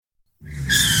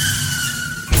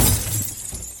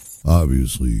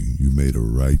Obviously, you made a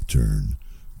right turn,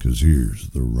 because here's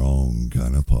the wrong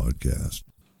kind of podcast.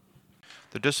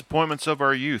 The disappointments of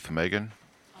our youth, Megan.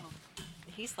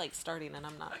 He's like starting and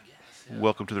I'm not.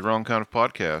 Welcome to the wrong kind of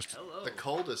podcast. Hello. The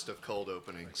coldest of cold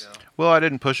openings. Well, I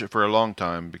didn't push it for a long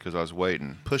time because I was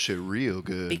waiting. Push it real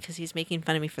good. Because he's making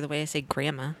fun of me for the way I say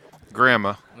grandma.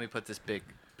 Grandma. Let me put this big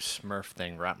Smurf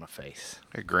thing right in my face.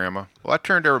 Hey, Grandma. Well, I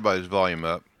turned everybody's volume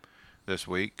up this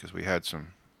week because we had some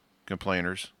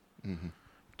complainers. Mm-hmm.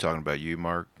 Talking about you,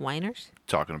 Mark. Whiners?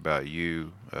 Talking about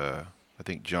you. I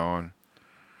think John.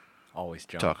 Always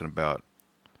John. Talking about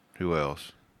who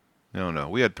else? No.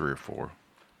 We had 3 or 4.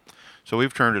 So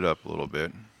we've turned it up a little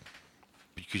bit.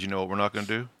 Because you know what we're not going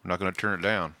to do? We're not going to turn it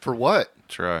down. For what?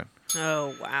 That's right.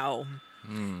 Oh, wow.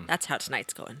 That's how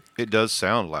tonight's going. It does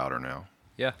sound louder now.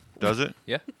 Yeah. Does it?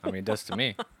 Yeah. I mean, it does to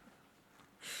me.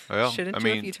 Well, Shouldn't I you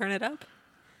mean, if you turn it up?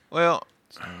 well,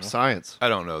 Science. I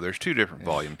don't know. There's 2 different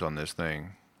volumes on this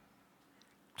thing.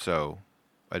 So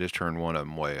I just turned one of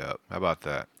them way up. How about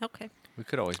that? Okay. We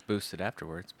could always boost it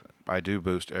afterwards. But I do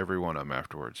boost every one of them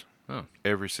afterwards. oh.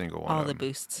 Every single one All of the them.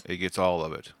 boosts. It gets all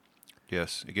of it.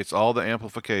 Yes, it gets all the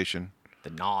amplification. The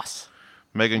NOS.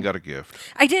 Megan got a gift.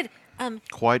 I did.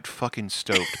 Quite fucking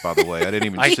stoked, by the way. I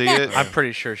didn't even see it. I'm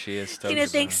pretty sure she is stoked. Tina,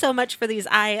 thanks so much for these.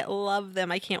 I love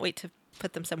them. I can't wait to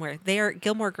put them somewhere. They are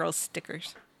Gilmore Girls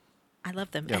stickers. I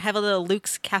love them. I have a little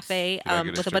Luke's Cafe I get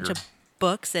a with a bunch of sticker?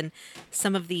 books and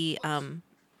some of the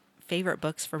favorite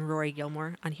books from Rory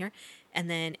Gilmore on here. And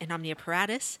then an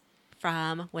Omniapparatus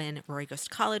from when Rory goes to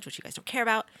college, which you guys don't care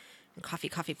about. And coffee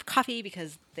for coffee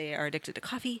because they are addicted to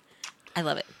coffee. I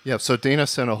love it. Yeah, so Dina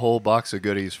sent a whole box of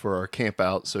goodies for our camp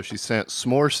out. So she sent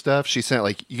s'more stuff. She sent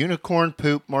like unicorn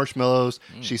poop marshmallows.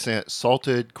 She sent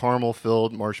salted caramel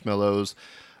filled marshmallows,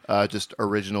 just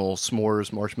original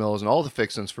s'mores marshmallows and all the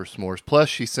fixings for s'mores. Plus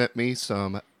she sent me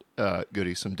some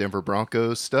goodies, some Denver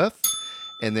Broncos stuff.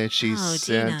 And then she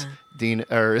sent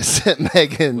sent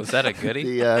Megan. Was that a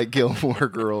goodie? The Gilmore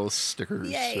Girls stickers.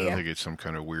 Yay. I think it's some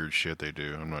kind of weird shit they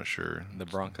do. I'm not sure. The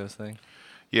Broncos thing?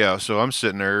 Yeah, so I'm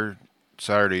sitting there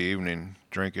Saturday evening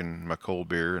drinking my cold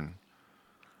beer and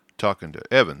talking to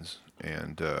Evans.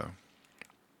 And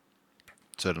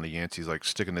suddenly Yancey's like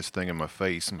sticking this thing in my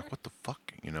face. I'm like, what the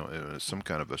fuck? You know, it was some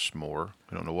kind of a s'more.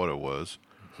 I don't know what it was.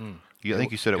 I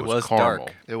think you said it was caramel.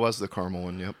 dark. It was the caramel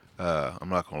one, yep. I'm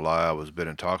not going to lie, I was a bit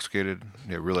intoxicated.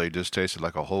 It really just tasted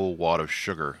like a whole wad of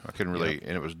sugar. I couldn't really,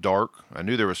 and it was dark. I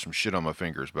knew there was some shit on my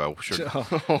fingers, but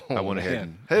I went ahead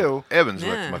and Hey-o. Evans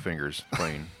Yeah. licked my fingers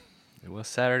clean. It was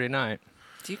Saturday night.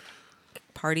 You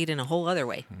partied in a whole other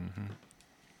way.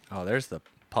 Oh, there's the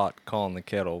pot calling the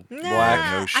kettle black.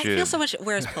 Nah, no I feel shit. so much.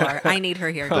 Where's Pilar? I need her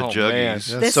here. The Oh, man.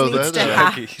 juggies. Yeah, This so needs that, to uh,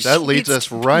 happen. That leads Needs us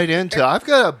to right into. I've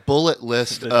got a bullet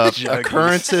list of juggies.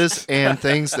 occurrences and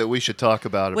things that we should talk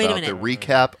about Wait a the minute.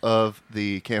 recap of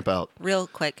the camp out. Real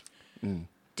quick.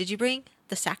 Did you bring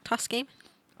the sack toss game?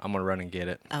 I'm going to run and get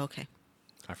it. Oh, okay.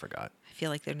 I forgot. I feel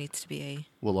like there needs to be a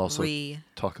We'll also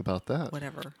talk about that.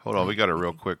 whatever. Hold on, we got a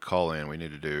real quick call in we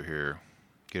need to do here.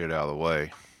 Get it out of the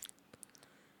way.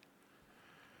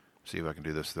 See if I can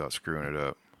do this without screwing it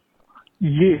up.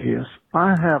 Yes,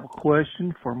 I have a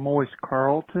question for Moist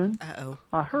Carlton. Uh-oh.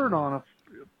 I heard on a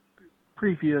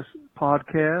previous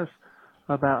podcast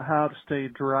about how to stay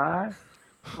dry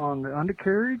on the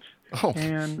undercarriage, Oh.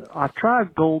 and I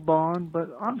tried Gold Bond, but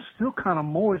I'm still kind of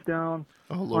moist down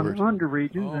Oh, on Lord. the under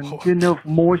regions, and didn't know if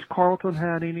Moist Carlton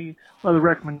had any other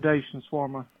recommendations for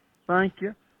me. Thank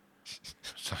you.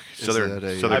 So they're, that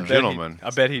a- so I they're bet gentlemen. I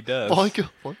bet he does.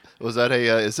 Was that a?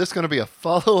 Is this going to be a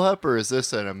follow up or is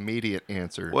this an immediate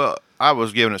answer? Well, I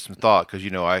was giving it some thought because,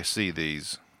 you know, I see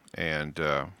these and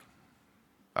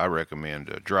I recommend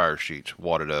dryer sheets,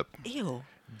 wadded up. Ew.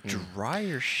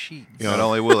 Dryer sheets. Not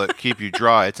only will it keep you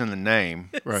dry, it's in the name,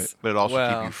 Right. but it also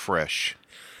keep Well. you fresh.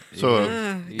 So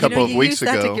You a couple know, of you weeks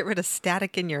use that ago, to get rid of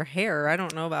static in your hair. I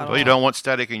don't know about Well, you all. don't want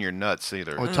static in your nuts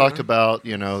either. we talked about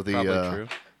the Probably true.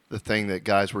 the thing that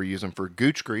guys were using for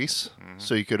gooch grease.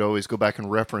 So you could always go back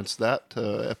and reference that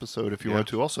episode if you wanted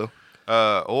to. Also,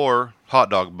 Or hot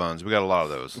dog buns. We got a lot of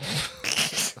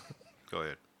those. Go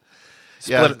ahead.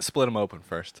 Split them open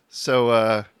first.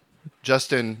 so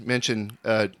Justin mentioned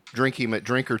Drinky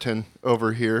McDrinkerton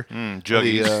over here.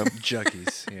 Juggies. The,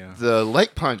 Juggies, yeah. the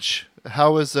Lake Punch.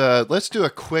 How was? Let's do a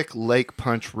quick Lake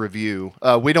Punch review.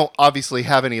 We don't obviously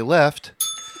have any left.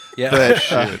 Yeah. But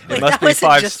it Wait, must that be wasn't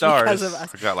 5 just stars. because of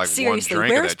us. I got like Seriously, one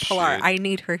drink where's of that Pilar? shit. I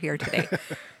need her here today.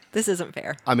 This isn't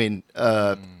fair. I mean,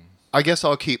 I guess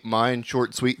I'll keep mine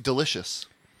short, sweet, delicious.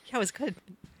 Yeah, it was good.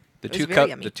 The It was two very cup,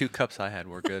 yummy. the 2 cups I had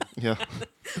were good. Yeah.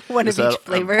 One Is of that each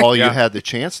flavor. all you Yeah. had the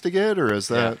chance to get, or is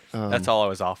Yeah, that? that's all I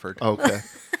was offered. Okay.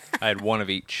 I had one of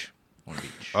each. One of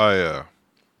each. I'm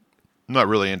not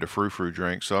really into frou-frou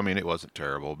drinks, so I mean, it wasn't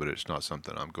terrible, but it's not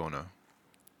something I'm going to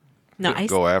No,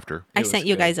 go after. I It sent was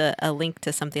you good. guys a link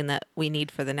to something that we need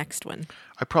for the next one.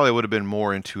 I probably would have been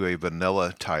more into a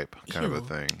vanilla type kind of a Ew.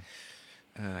 thing.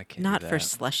 I can't Not do for that.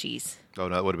 slushies. Oh,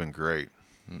 that would have been great.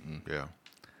 Yeah.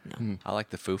 No, I like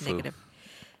the foo-foo. negative.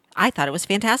 I thought it was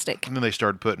fantastic. And then they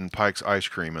started putting Pike's ice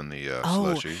cream in the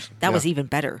Oh, slushies. that was even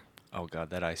better. Oh god,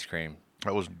 that ice cream.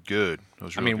 That was good. That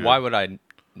was I real mean, good. why would I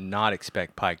not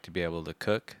expect Pike to be able to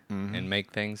cook and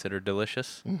make things that are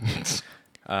delicious?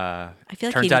 I feel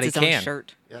like Turns he out needs he his own can.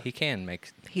 shirt. He can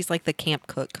make. He's like the camp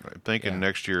cook. I'm thinking Yeah.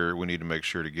 next year we need to make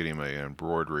sure to get him a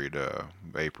embroidered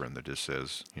apron that just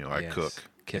says, I Yes. cook.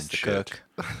 Kiss and the shit.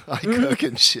 cook. I cook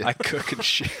and shit. I cook and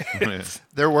shit. Yeah.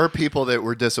 There were people that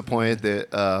were disappointed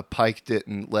that Pike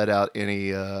didn't let out any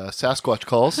Sasquatch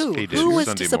calls. Who? He did Who was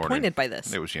Sunday disappointed morning. by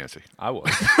this? It was Yancey. I was.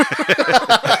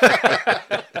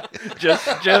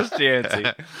 just Yancy.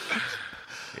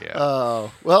 Yeah.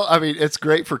 Oh, well, I mean, it's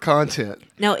great for content.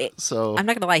 No, So I'm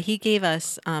not gonna lie. He gave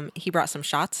us. He brought some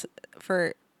shots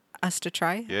for us to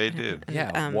try. Yeah, he did. And,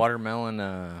 Yeah,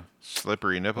 watermelon.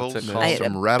 Slippery nipples. What's it I called? had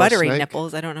Some buttery rattlesnake?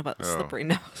 nipples. I don't know about the Oh. slippery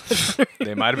nipples.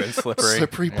 They might have been slippery.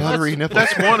 slippery, buttery nipples.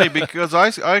 That's funny because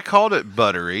I called it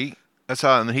buttery. That's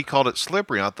how, and then he called it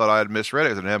slippery. And I thought I had misread it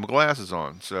because I didn't have my glasses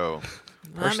on. So,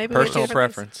 Well, maybe we had Personal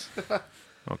different things. preference.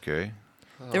 okay.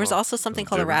 There was also something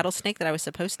called a different. rattlesnake that I was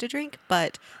supposed to drink,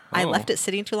 but I left it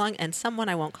sitting too long, and someone,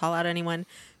 I won't call out anyone,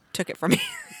 took it from me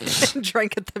and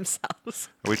drank it themselves.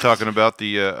 Are we talking about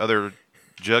the other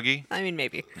juggy? I mean,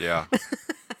 maybe. Yeah.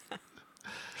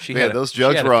 She Man, had a- those she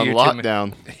jugs had a were on few too ma-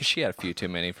 lockdown. She had a few too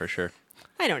many for sure.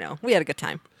 I don't know. We had a good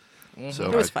time. So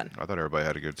It was fun. I thought everybody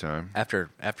had a good time. After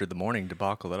the morning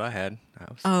debacle that I had. That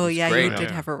was, Oh, it was yeah, great. you did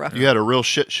Yeah. have a rough. you had a real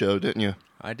shit show, didn't you?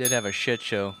 I did have a shit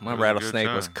show. My It was a good rattlesnake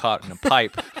was time. caught in a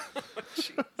pipe.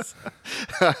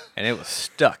 And it was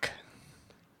stuck.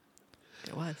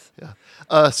 It was.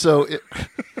 So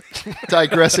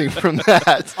digressing from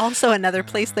that. Also, another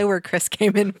place though where Chris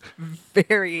came in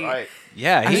very.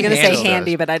 Yeah, I was he going to say handled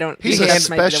handy, it. but I don't. He's a handy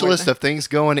might be the word. specialist of things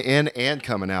going in and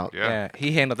coming out. Yeah. Yeah,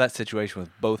 he handled that situation with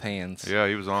both hands. Yeah,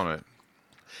 he was on it.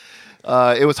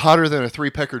 It was hotter than a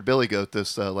three-peckered billy goat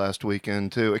this last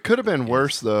weekend too. It could have been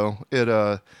worse though. It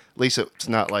at least it's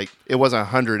not like it wasn't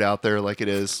 100 out there like it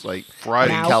is like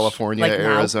Friday. in Now? California, Like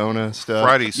now? Arizona stuff.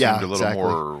 Friday seemed yeah, a little exactly.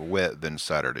 more wet than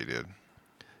Saturday did.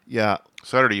 Yeah.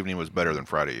 Saturday evening was better than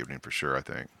Friday evening for sure, I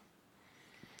think.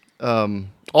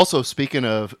 Also, speaking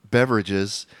of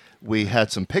beverages, we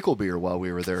had some pickle beer while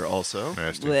we were there. Also,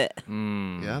 Nasty.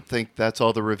 Blech. yeah, I think that's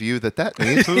all the review that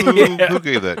needs. Who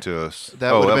gave that to us?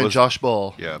 That would have been was Josh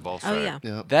Ball. Yeah, ball Oh sack.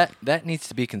 yeah. Yeah. That needs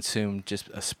to be consumed just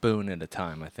a spoon at a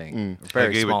time, I think. A I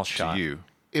very gave small it shot. to you.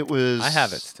 It was. I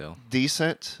have it still.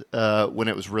 Decent when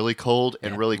it was really cold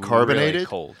and Yeah, really really carbonated.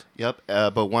 cold. Yep.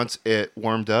 But once it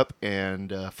warmed up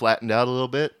and flattened out a little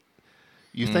bit,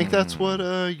 you think that's what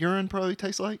urine probably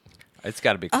tastes like? It's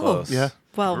got to be Oh. close. Yeah.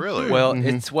 Well, Really? Well,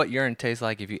 it's what urine tastes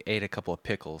like if you ate a couple of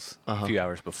pickles a few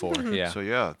hours before. Yeah. So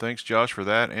yeah, thanks Josh for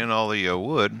that and all the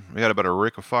wood. We had about a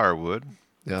rick of firewood.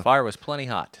 Yeah. Fire was plenty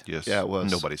hot. Yes. Yeah, it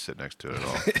was. Nobody sit next to it at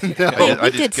all.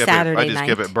 we did Saturday I just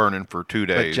kept night. it burning for 2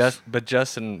 days. But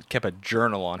Justin kept a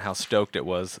journal on how stoked it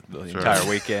was the entire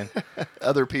weekend.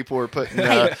 Other people were putting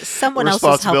Hey, someone else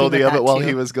was helping with responsibility of that it while too.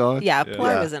 he was gone. Yeah,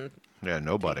 Pilar Yeah. wasn't. yeah,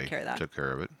 nobody Taking care of that. took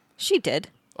care of it. She did.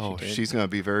 Oh, did. she's going to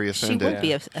be very She offended. would be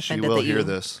Yeah. offended She will that hear you.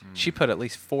 this. She put at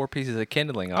least 4 pieces of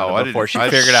kindling on Oh, it before she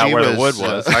figured she out where the wood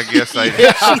was, was. I guess I.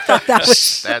 She thought that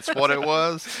was. That's what it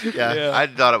was. Yeah. I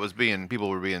thought it was people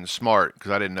were being smart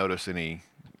because I didn't notice any.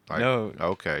 No.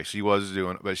 Okay, she was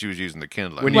doing, but she was using the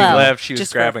kindling. When Well, you left, she was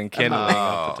just for grabbing a kindling moment.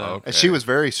 off the top. okay. And she was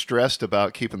very stressed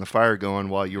about keeping the fire going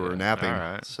while you were napping. all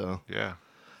right. So Yeah,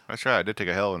 that's right. I did take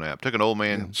a hell of a nap. Took an old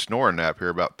man snoring nap here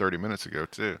about 30 minutes ago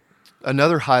too.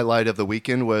 another highlight of the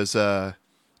weekend was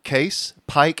Case,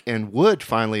 Pike, and Wood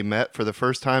finally met for the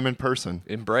first time in person.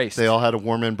 Embraced. They all had a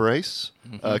warm embrace,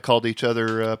 called each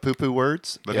other poo-poo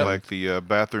words. Looked Yep. like the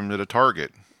bathroom at a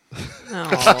Target.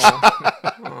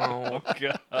 Oh.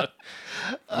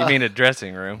 You mean a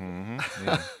dressing room?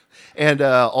 Yeah. And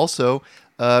also,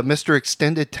 Mr.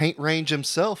 Extended Taint Range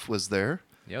himself was there.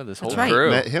 Yeah, this That's whole right. crew.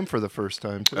 Met him for the first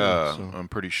time, too. so, I'm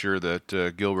pretty sure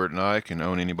that Gilbert and I can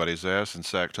own anybody's ass in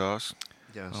sack toss.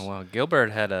 yes. Oh wow,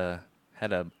 Gilbert had a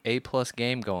A+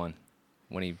 game going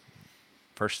when he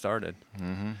first started.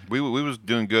 We was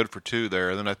doing good for 2 there,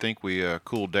 and then I think we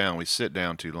cooled down. We sit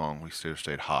down too long. We still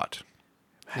stayed hot.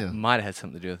 Yeah. Might have had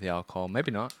something to do with the alcohol.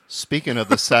 Maybe not. Speaking of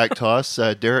the sack toss,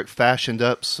 Derek fashioned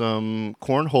up some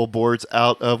cornhole boards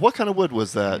out of what kind of wood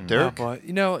was that, Oh, Derek? boy.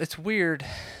 You know, it's weird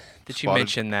that you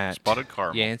mentioned that. Spotted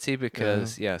caramel. Yancey,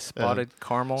 because, spotted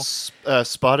caramel.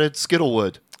 Spotted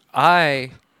skittlewood.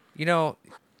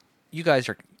 You guys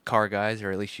are car guys,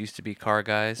 or at least used to be car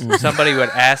guys. Somebody would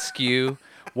ask you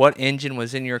what engine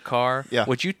was in your car. Yeah.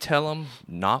 Would you tell them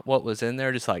not what was in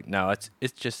there? Just like, no, it's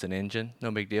just an engine.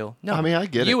 No big deal. No. I mean, I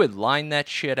get it. You would line that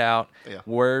shit out,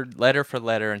 word, letter for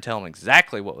letter, and tell them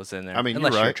exactly what was in there. I mean,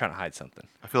 unless you're you're right. trying to hide something.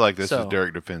 I feel like this So- is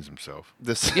Derek defends himself.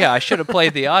 Yeah, I should have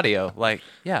played the audio. Like,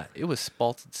 yeah, it was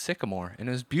spalted sycamore, and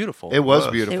it was beautiful. It was was.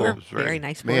 They beautiful. were was very- very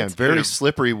nice Man, boards. very Yeah.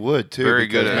 slippery wood too. Very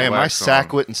because, good at man, my wax sack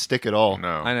on. wouldn't stick at all.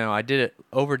 No. I know. I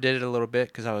overdid it a little bit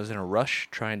because I was in a rush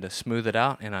trying to smooth it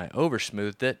out, and I over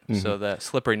smoothed it, so that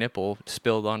slippery nipple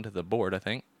spilled onto the board, I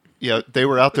think. Yeah, they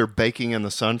were out there baking in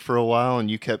the sun for a while, and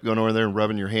you kept going over there and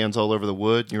rubbing your hands all over the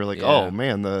wood. And you were like, Yeah. "Oh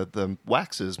man, the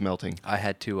wax is melting." I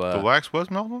had to. The wax was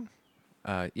melting?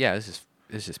 This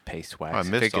is just paste wax. I If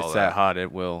missed it gets all that that. hot,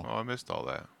 it will. Oh, I missed all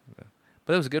that.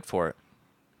 But it was good for it.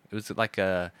 It was like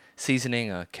seasoning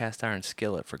a cast iron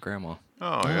skillet for grandma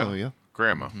Oh, yeah. Oh yeah,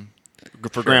 Grandma.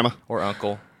 good for grandma. or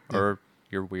uncle or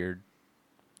your weird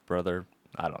brother.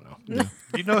 I don't know.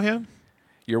 Do you know him?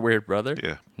 Your weird brother?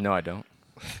 Yeah. No, I don't.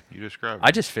 You described I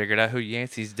him. just figured out who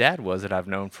Yancey's dad was that I've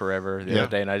known forever the Yeah.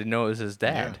 other day, and I didn't know it was his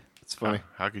dad. It's funny.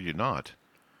 How could you not?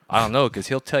 I don't know, because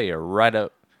he'll tell you right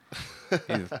up.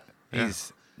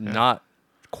 He's not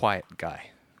a quiet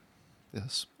guy.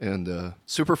 Yes, and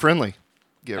super friendly.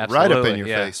 Get right up in Absolutely, your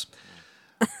yeah. face.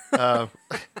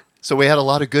 So we had a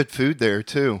lot of good food there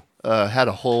too. Had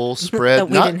a whole spread. that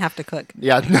we not, didn't have to cook.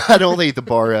 yeah, not only the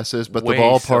bar S's, but the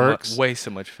ballparks. Way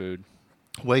so much food.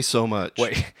 Way so much.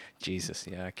 Jesus,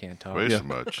 yeah, I can't talk. Way Yeah. so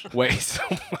much. Way so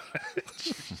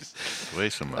much. Way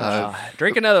so much.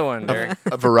 Drink another one, Derek.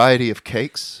 A variety of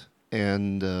cakes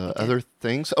and other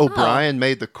things. Oh, Brian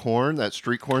made the corn. That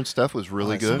street corn stuff was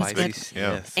really good. Spicy,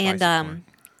 Yeah. spicy And corn.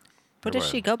 what does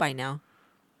she go by now?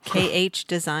 KH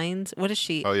Designs. What is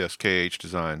she? Oh, yes. KH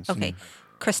Designs. Okay,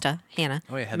 Krista Hannah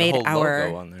Oh, yeah, had made the whole our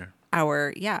logo on there.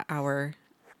 our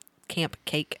camp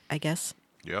cake, I guess,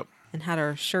 Yep. and had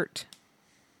our shirt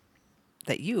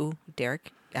that you,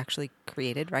 Derek, actually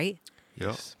created, right?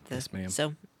 Yep. Yes, ma'am.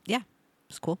 So yeah,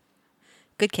 it's cool.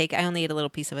 Good cake. I only ate a little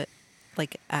piece of it,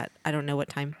 like at I don't know what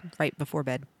time, right before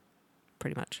bed,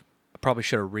 pretty much. I probably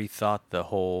should have rethought the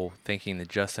whole thinking that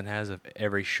Justin has of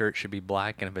every shirt should be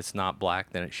black, and if it's not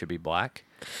black, then it should be black.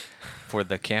 For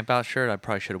the Kampout shirt, I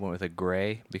probably should have went with a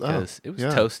gray because it was yeah.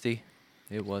 toasty.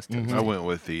 It was toasty. I went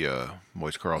with the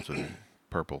Moist Carlton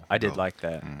purple. I did Oh, like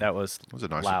that. That was It was a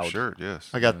nice loud. shirt, yes.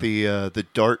 I got the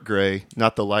dark gray,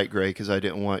 not the light gray, because I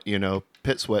didn't want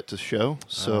pit sweat to show.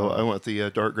 So I went with the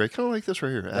dark gray, kind of like this right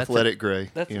here, athletic gray.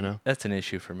 That's an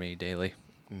issue for me daily.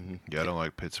 Yeah, I don't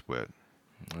like pit sweat.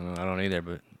 I don't either,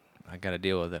 but I got to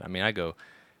deal with it. I mean, I go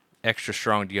extra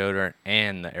strong deodorant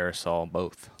and the aerosol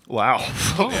both. Wow.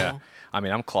 Yeah. I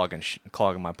mean, I'm clogging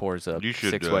my pores up You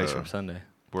should, 6 ways from Sunday.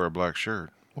 Wear a black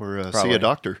shirt. Or see Probably. a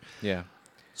doctor. Yeah.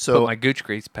 So Put my Gooch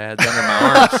grease pads under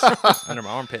my arms, under my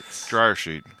armpits. Dryer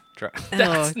sheet. That's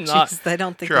oh, not. jeez, I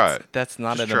don't think Try it. That's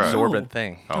not Just an try it. absorbent Ooh.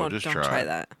 thing. Oh, Don't, just don't try try it.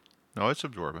 that. No, it's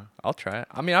absorbent. I'll try it.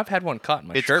 I mean, I've had one caught in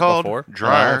my It's shirt called before.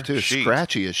 dryer too. sheet.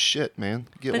 Scratchy as shit, man.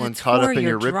 Get But one it's caught for up in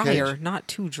your rib dryer, cage. not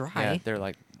too dry. Yeah, they're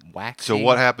like waxy. So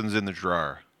what happens in the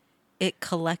dryer? It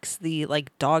collects the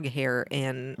dog hair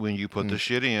and When you put the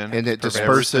shit in, And it everything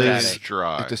disperses. is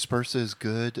dry. It disperses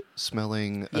good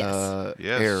smelling Yes.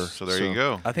 yes. air. So there you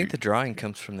go. I think the drying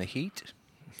comes from the heat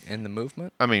and the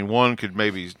movement. I mean, one could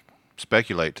maybe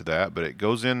speculate to that, but it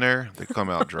goes in there, they come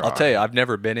out dry. I'll tell you, I've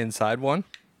never been inside one,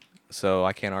 so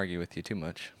I can't argue with you too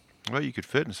much. Well, you could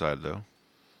fit inside though.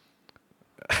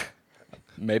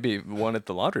 Maybe one at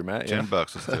the laundromat. Yeah.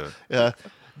 $10 is good.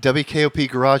 WKOP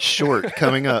Garage Short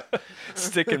coming up.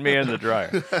 Sticking me in the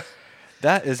dryer.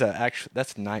 That is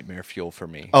that's nightmare fuel for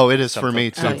me. Oh, it is for me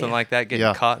too. Something like that, getting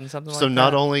Yeah. caught in something So like that.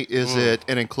 not only is it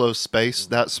an enclosed space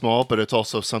that small, but it's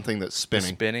also something that's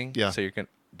spinning. spinning. Yeah. So you're gonna,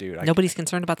 dude. nobody's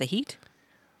concerned about the heat.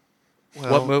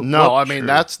 Well, What no, what- I mean Sure.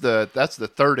 that's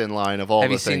the third in line of all Have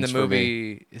the you seen the things for me.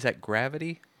 movie? Is that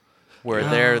Gravity?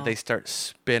 Where they start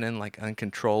spinning like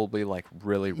uncontrollably, like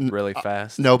really, really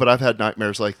fast. No, but I've had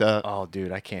nightmares like that. Oh,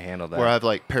 dude, I can't handle that. Where I've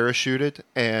parachuted,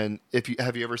 and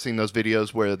have you ever seen those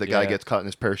videos where the guy Yeah. gets caught in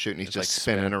his parachute and he's It's just like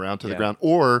spinning spin. around to the Yeah. ground?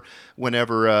 Or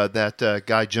whenever that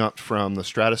guy jumped from the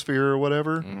stratosphere or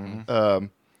whatever,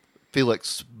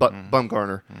 Felix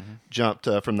Bumgarner jumped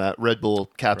from that Red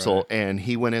Bull capsule, and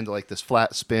he went into this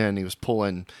flat spin. He was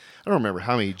pulling. I don't remember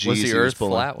how many G's was the he Earth was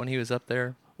pulling. flat when he was up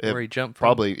there? where he jumped from?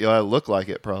 Probably, yeah, it looked like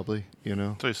it. Probably, you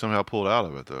know. So he somehow pulled out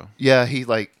of it though. Yeah, he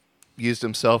like used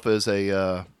himself as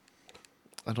a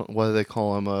I don't what do they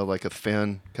call him like a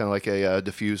fin, kind of like a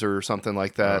diffuser or something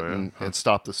like that, Oh, yeah. and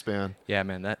stop the spin. Yeah,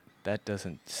 man, that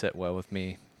doesn't sit well with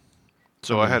me.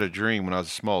 So I had a dream when I was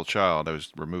a small child. I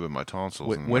was removing my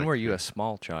tonsils. and When like, were you a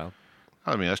small child?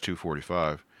 I mean, that's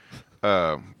 245.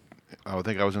 I would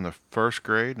think I was in the first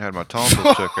grade and had my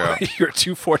tonsils took out. You're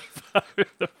 245 in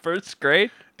the first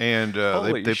grade? And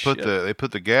Holy they shit.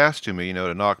 put the gas to me,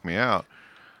 to knock me out.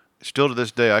 Still to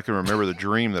this day, I can remember the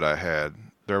dream that I had.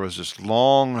 There was this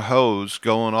long hose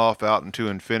going off out into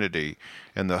infinity,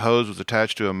 and the hose was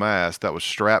attached to a mast that was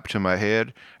strapped to my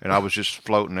head, and I was just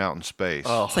floating out in space.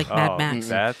 It's like Mad Max.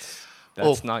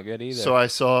 That's not good either. So I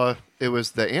saw it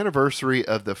was the anniversary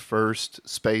of the first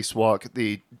spacewalk,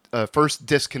 the first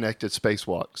disconnected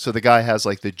spacewalk. So the guy has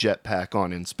like the jetpack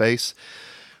on in space.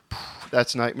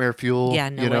 That's nightmare fuel. Yeah,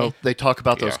 no way. They talk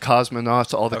about those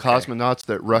cosmonauts, all the Okay. cosmonauts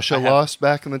that Russia lost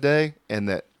back in the day, and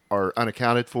that are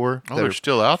unaccounted for. Oh, that they're are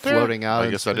still out there? floating out. I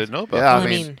in guess I space. didn't know about Yeah, that. Well, I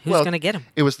mean, who's well, going to get them?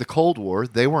 It was the Cold War.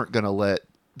 They weren't going to let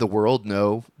the world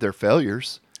know their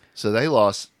failures, so they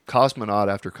lost cosmonaut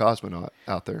after cosmonaut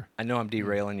out there. I know I'm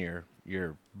derailing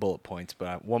your bullet points,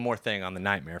 but one more thing on the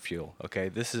nightmare fuel. Okay,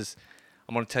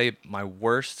 I'm going to tell you my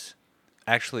worst.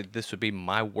 Actually, this would be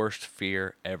my worst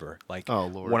fear ever. Like, Oh,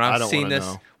 Lord. when I I've don't seen wanna this,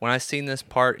 know. when I've seen this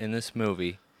part in this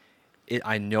movie,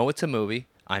 I know it's a movie.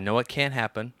 I know it can't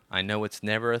happen. I know it's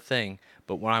never a thing.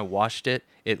 But when I watched it,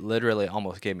 it literally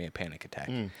almost gave me a panic attack.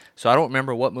 So I don't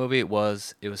remember what movie it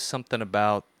was. It was something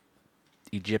about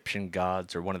Egyptian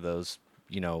gods or one of those,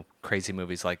 crazy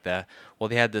movies like that. Well,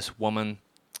 they had this woman.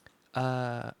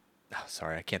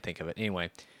 Sorry, I can't think of it. Anyway,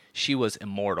 she was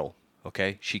immortal.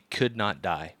 Okay, she could not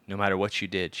die. No matter what she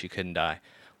did, she couldn't die.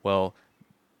 Well,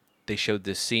 they showed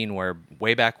this scene where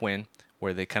way back when,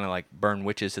 where they kind of like burn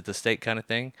witches at the stake kind of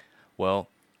thing. Well,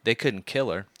 they couldn't kill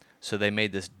her, so they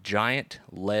made this giant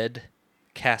lead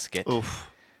casket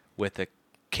with a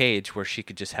cage where she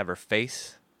could just have her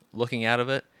face looking out of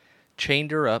it,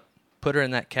 chained her up, put her in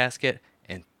that casket,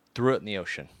 and threw it in the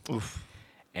ocean.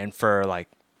 And for I don't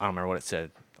remember what it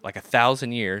said, like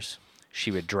 1,000 years,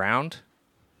 she would drown,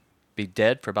 be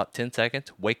dead for about 10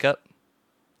 seconds, wake up,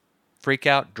 freak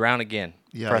out, drown again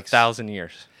for Yikes. 1,000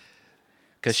 years.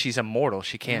 Because she's immortal,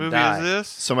 she can't movie die. is this?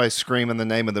 Somebody's screaming the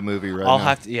name of the movie right I'll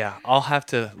now. have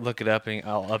to look it up and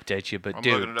I'll update you. But I'm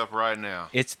dude, looking it up right now.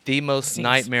 it's the most Seems-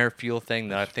 nightmare fuel thing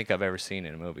that I think I've ever seen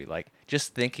in a movie. Like,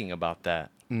 just thinking about that.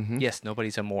 Yes,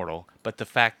 nobody's immortal, but the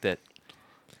fact that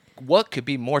what could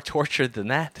be more torture than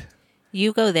that?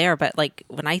 You go there, but like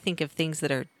when I think of things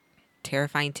that are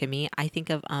terrifying to me, I think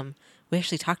of we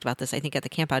actually talked about this. I think at the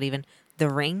campout even The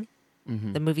Ring,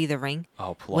 the movie The Ring.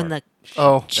 Oh, when the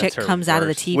Oh, chick That's her comes out of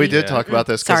the worst. TV. we did talk about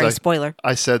this. 'cause Sorry, I, spoiler.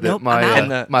 I said that Nope, I'm my out.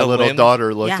 And my the little limbs?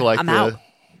 daughter looked Yeah, like I'm out.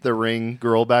 the Ring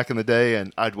girl back in the day,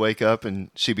 and I'd wake up and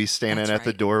she'd be standing That's at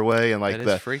the right. doorway, and like That is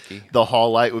the freaky. the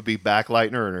hall light would be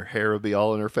backlighting her, and her hair would be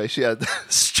all in her face. She had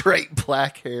straight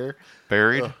black hair.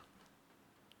 Buried?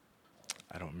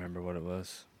 I don't remember what it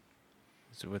was.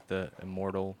 Is it with the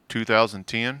immortal?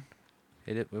 2010?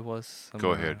 It was. Go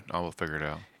somewhere. ahead. I will figure it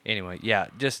out. Anyway, yeah,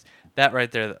 just that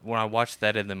right there. When I watched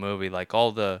that in the movie, like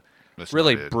all the That's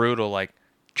really not it. brutal, like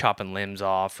chopping limbs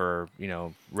off or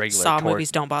regular Saw tor-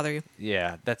 movies don't bother you.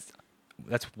 Yeah, that's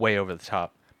way over the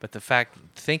top. But the fact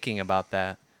thinking about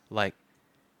that, like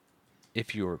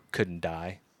if you couldn't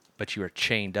die, but you were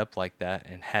chained up like that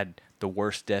and had the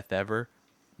worst death ever,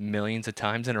 millions of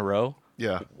times in a row.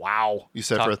 Yeah, Wow. you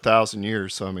said Talk- for 1,000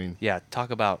 years. So I mean, Yeah, talk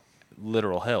about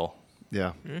literal hell.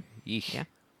 yeah. Yeesh. Yeah.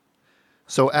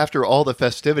 So after all the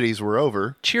festivities were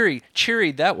over, Cheery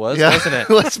that was, yeah, wasn't it?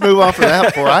 let's move on from that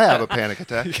before I have a panic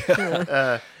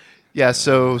attack. Yeah,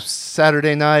 so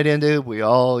Saturday night ended. We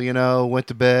all, went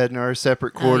to bed in our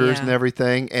separate quarters yeah. and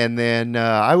everything. And then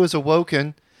I was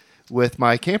awoken with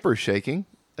my camper shaking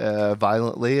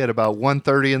violently at about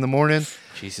 1:30 in the morning.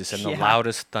 Jesus, and the Yeah.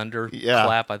 loudest thunder Yeah.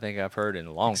 clap I think I've heard in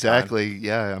a long time. Exactly.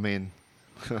 Yeah, I mean,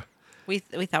 We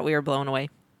thought we were blown away.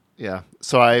 yeah.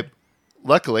 So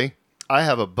luckily, I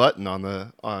have a button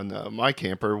on my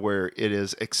camper where it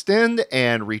is extend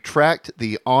and retract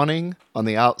the awning on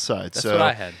the outside. That's so what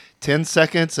I had. 10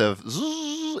 seconds of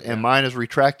zzz, and mine is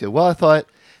retracted. Well, I thought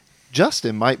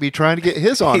Justin might be trying to get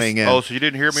his awning in. Oh, so you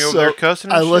didn't hear me over there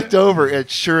cussing and I shit? looked over, and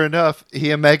sure enough,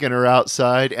 he and Megan are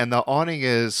outside, and the awning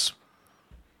is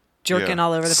Jerking Yeah.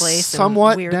 all over the place.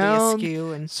 somewhat and weirdly down.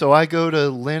 askew. And So I go to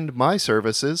lend my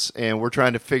services, and we're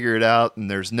trying to figure it out,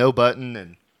 and there's no button,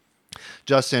 and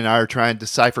Justin and I are trying to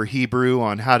decipher Hebrew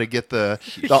on how to get the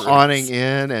awning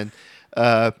in, and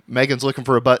Megan's looking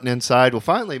for a button inside. Well,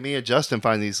 finally, me and Justin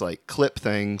find these like clip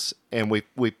things, and we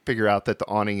figure out that the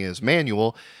awning is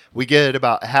manual. We get it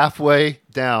about halfway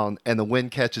down, and the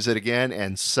wind catches it again,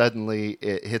 and suddenly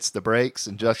it hits the brakes.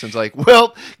 And Justin's like,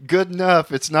 "Well, good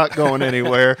enough. It's not going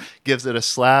anywhere." Gives it a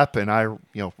slap, and I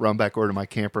run back over to my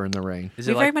camper in the rain. Is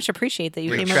We it very like much appreciate that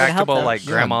you came over to help retractable, though. like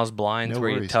grandma's blinds, no where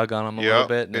you worries. tug on them a little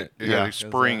bit? And it it, had a goes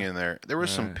spring down? in there. There were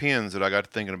some pins that I got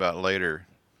thinking about later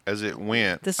as it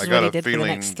went. This I is got what he a did for the feeling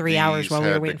next 3 hours these while we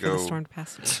were had to waiting for the go- storm to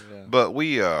pass. But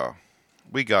we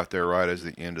got there right as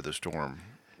the end of the storm.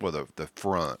 Well, the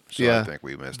front. So Yeah. I think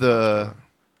we missed The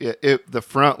the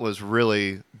front was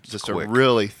really just a quick.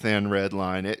 really thin red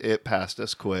line. It passed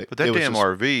us quick. But that It was damn just-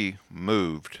 RV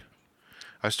moved.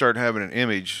 I started having an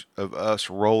image of us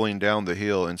rolling down the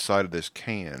hill inside of this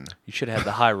can. You should have had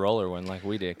the high roller one like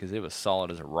we did, because it was solid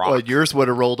as a rock. Well, yours would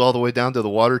have rolled all the way down to the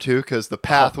water too, because the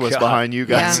path was God. behind you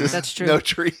guys. Yeah, that's true. No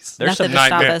trees. There's Nothing some to stop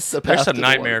nightmare. us. The There's path some to the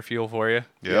water. nightmare fuel for you.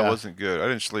 Yeah, Yeah. it wasn't good. I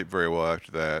didn't sleep very well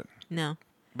after that. No.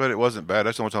 But it wasn't bad.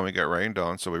 That's the only time we got rained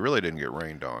on, so we really didn't get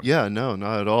rained on. Yeah, no,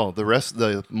 not at all. The rest of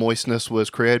the moistness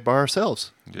was created by ourselves.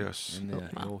 Yes. And the Well,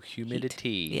 whole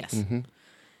humidity. Yes. Mm-hmm.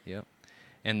 Yep.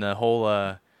 And the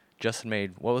whole Justin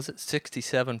made, what was it,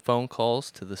 67 phone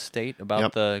calls to the state about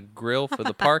Yep. the grill for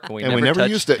the park, and we And never we never touched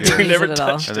used it. We Didn't never use it at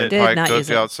all. touched And it. then Did Pike not use cooked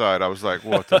it. outside. I was like,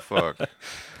 what the fuck?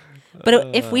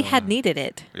 But if we had needed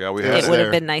it, Yeah, we It had it was would there.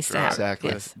 have been nice to have. Exactly.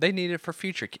 Yes. They need it for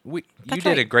future. You That's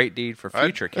did a right. great deed for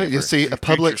future campers. You see, a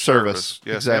public Future service.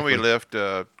 Yes, Exactly. and we left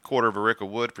a quarter of a rick of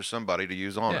wood for somebody to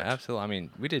use on Yeah, it. absolutely. I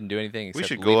mean, we didn't do anything We except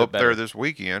should leave go it up there better. this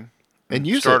weekend And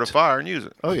use start it. a fire and use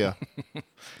it. Oh yeah.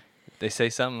 They say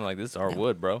something like, "This is our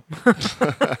wood, bro." I don't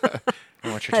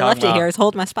know what you're I talking left it about. here. It's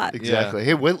hold my spot. Exactly.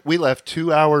 Hey, we left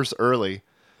 2 hours early.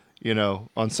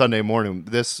 On Sunday morning.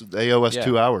 They owe us Yeah.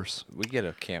 2 hours. We get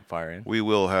a campfire in. We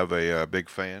will have a big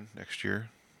fan next year,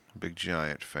 a big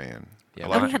giant fan. Yeah, I Oh,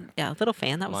 like we it. had a little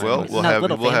fan. That was Well, Mine we'll not have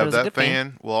little we'll fan, but it have was a that good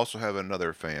fan. fan. We'll also have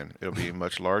another fan. It'll be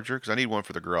much larger because I need one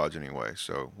for the garage anyway.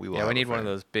 So we will. Yeah, have we a need one of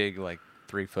fan. those big, like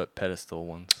 3-foot pedestal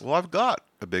ones. Well, I've got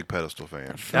a big pedestal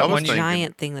fan. That I was one thinking,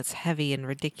 giant thing that's heavy and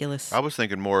ridiculous. I was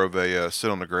thinking more of a sit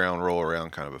on the ground, roll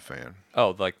around kind of a fan.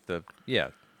 Oh, like the Yeah,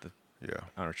 I don't know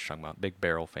what you're talking about. Big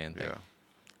barrel fan thing. yeah,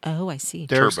 Oh, I see.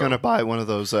 Derek's Turbo. going to buy one of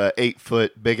those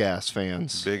 8-foot big ass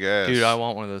fans. big ass. Dude, I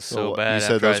want one of those so So bad You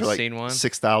said after those I've are like seen one.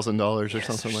 $6,000 or Yes,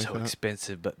 something they're like so that.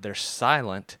 expensive, but they're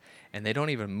silent and they don't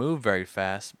even move very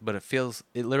fast. But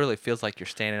it literally feels like you're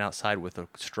standing outside with a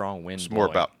strong wind. It's more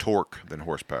blowing. about torque than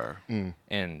horsepower.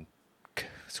 and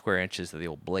square inches of the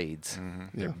old blades.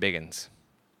 They're Yeah. big uns.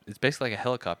 It's basically like a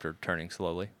helicopter turning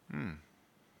slowly.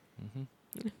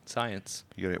 Science.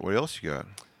 You got what else you got?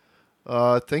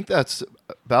 I think that's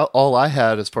about all I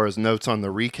had as far as notes on the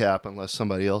recap, unless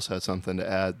somebody else had something to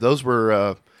add. Those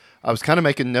were, I was kind of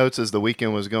making notes as the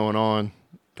weekend was going on.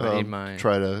 Do I need my-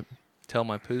 Try to. Tell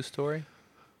my poo story.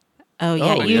 Oh,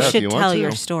 yeah. Oh, you yeah, if should you want tell to.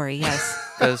 your story. Yes.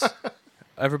 Because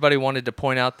everybody wanted to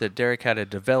point out that Derek had a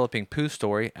developing poo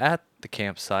story at the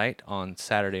campsite on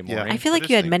Saturday Yeah. morning. I feel I like just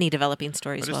you had think- many developing I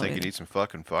stories. just while think we you were need some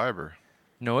fucking fiber.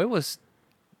 No, it was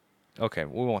okay.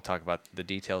 We won't talk about the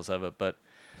details of it, but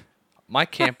my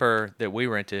camper that we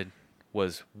rented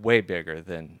was way bigger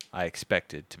than I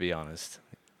expected, to be honest.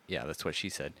 Yeah, that's what she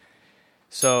said.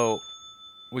 So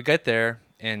we get there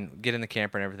and get in the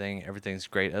camper and everything. Everything's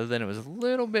great. Other than it was a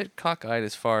little bit cockeyed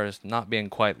as far as not being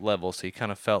quite level, so you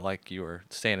kind of felt like you were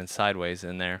standing sideways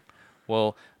in there.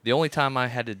 Well, the only time I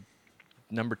had to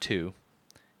number 2,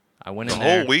 I went The in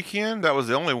there. whole weekend? That was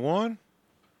the only one?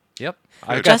 Yep. Good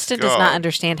I got Justin does God. not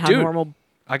understand how Dude. normal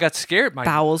I got scared. My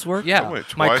bowels work. I Yeah,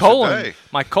 went my twice a colon, day.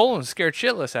 my colon scared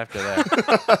shitless after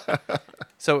that.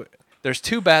 So there's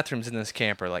 2 bathrooms in this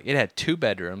camper. Like it had 2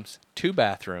 bedrooms, 2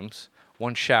 bathrooms,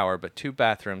 1 shower, but 2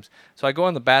 bathrooms. So I go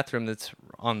in the bathroom that's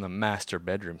on the master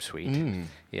bedroom suite.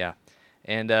 Yeah,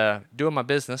 and doing my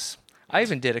business. I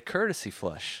even did a courtesy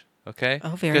flush. Okay. Oh,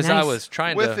 very Because I nice. was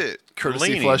trying With to it Courtesy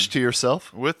leaning, flush to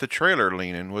yourself. with the trailer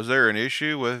leaning, was there an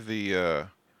issue with the?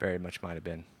 very much might have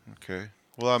been. Okay.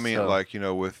 Well, I mean, So- like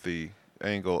with the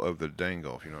angle of the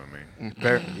dangle, if you know what I mean.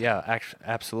 Very, yeah,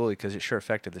 absolutely, because it sure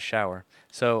affected the shower.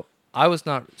 So I was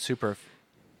not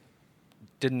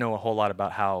didn't know a whole lot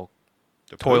about how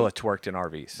The toilets worked in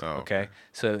RVs. Oh, okay. okay.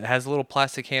 So it has a little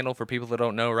plastic handle for people that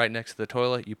don't know right next to the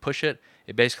toilet. You push it,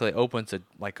 it basically opens a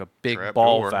big Trap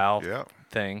ball door, valve yeah.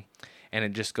 thing, and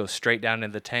it just goes straight down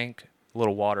into the tank. A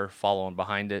little water following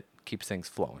behind it keeps things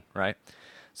flowing, right?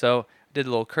 So did a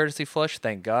little courtesy flush,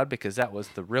 thank God, because that was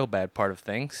the real bad part of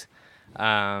things.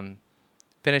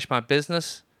 Finished my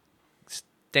business,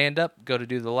 stand up, go to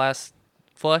do the last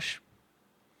flush.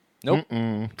 Nope.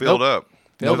 Filled up.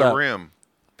 No, Filled the up. rim.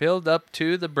 Filled up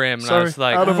to the brim. And I Sorry, was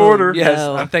like, out of Oh, order. yes.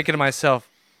 no. I'm thinking to myself,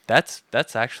 that's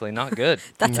actually not good.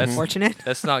 That's unfortunate.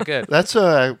 That's not good. That's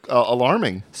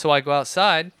alarming. So I go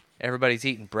outside. Everybody's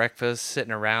eating breakfast,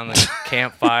 sitting around the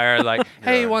campfire, like,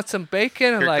 "Hey, you want some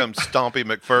bacon?" I'm Here like, comes Stompy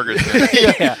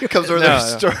McFerguson. "Yeah, Comes over No, there,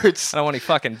 no. starts I don't want any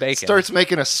fucking bacon." starts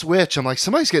making a switch. I'm like,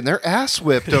 somebody's getting their ass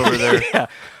whipped over there. Yeah,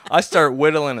 I start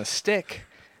whittling a stick,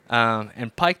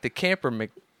 and Pike the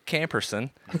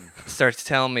Camperson starts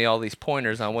telling me all these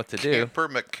pointers on what to do. Camper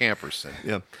McCamperson.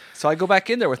 Yeah. So I go back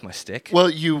in there with my stick. Well,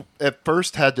 you at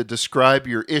first had to describe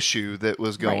your issue that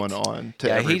was going Right. on. To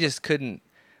Yeah, every- he just couldn't.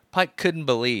 Pike couldn't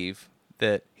believe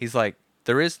that. He's like,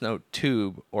 there is no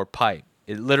tube or pipe.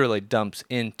 It literally dumps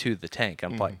into the tank.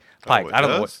 I'm like, Pike, it I don't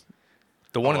know what does?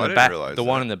 the one Oh, I in the didn't back. realize The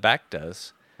one that. in the back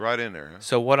does. Right in there. Huh?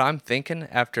 So what I'm thinking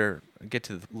after I get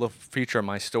to the little future of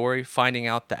my story, finding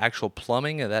out the actual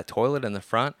plumbing of that toilet in the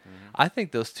front, I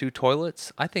think those two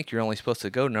toilets. I think you're only supposed to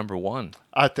go number one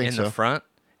I think in so. the front,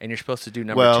 and you're supposed to do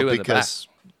number Well, two in the back. because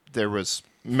there was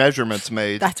measurements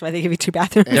made. That's why they give you 2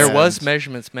 bathrooms. There And was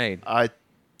measurements made. I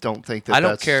don't think that I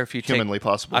don't that's care if you humanly take,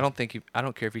 possible. I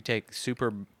don't care if you take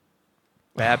super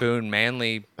baboon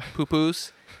manly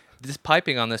poo-poos. This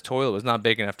piping on this toilet was not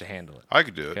big enough to handle it. I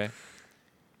could do it. Okay,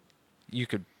 you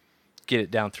could get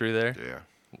it down through there. Yeah.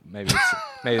 Maybe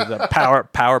the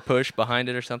power push behind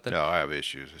it or something. No, I have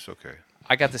issues. It's okay.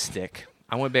 I got the stick.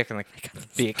 I went back in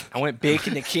the I went back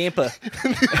in the camper.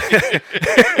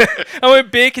 I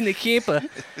went back in the camper.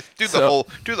 Do So-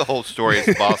 the whole story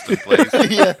as Boston, please.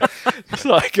 Yeah.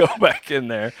 So I go back in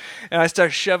there and I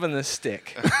start shoving this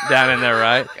stick down in there,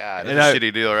 right? God, And that's a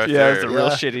shitty deal right yeah, there. it's a real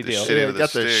Yeah. shitty The deal. shitty Yeah, with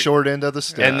got the the stick. short end of the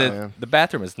stick. And Yeah. the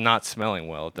bathroom is not smelling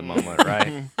well at the moment,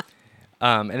 right?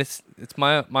 And it's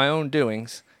my own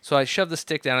doings. So I shove the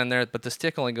stick down in there, but the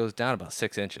stick only goes down about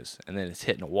 6 inches, and then it's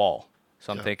hitting a wall.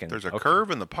 So I'm thinking, There's a okay, curve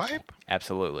in the pipe?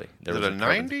 Absolutely. There Is was it a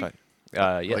curve in the 90? pipe.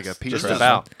 Yes, Like a P just trap.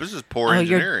 about. This is poor Oh,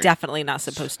 engineering. you're definitely not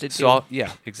supposed to do. So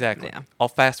yeah, exactly. Yeah. I'll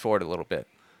fast forward a little bit.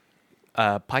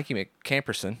 Pikey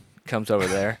McCamperson comes over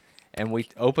there, and we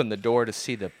open the door to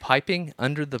see the piping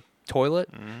under the toilet.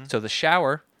 So the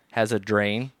shower has a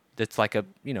drain that's like a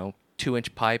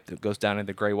 2-inch pipe that goes down in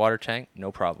the gray water tank.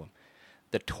 No problem.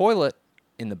 The toilet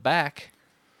in the back,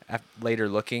 later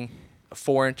looking, a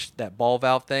 4-inch that ball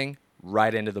valve thing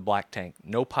right into the black tank.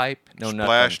 No pipe, no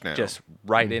Splash nothing. now. Just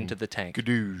right into the tank.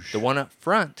 Gadoosh. The one up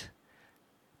front,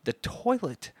 the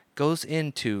toilet goes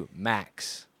into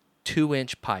max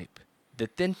 2-inch pipe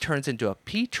that then turns into a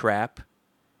P-trap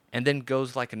and then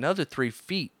goes like another 3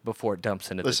 feet before it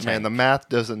dumps into Listen, the tank. man, the math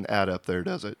doesn't add up there,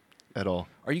 does it? At all.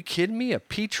 Are you kidding me? A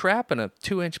P-trap and a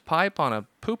 2-inch pipe on a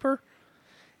pooper?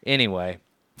 Anyway,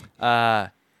 the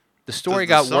story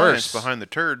got the science worse. behind the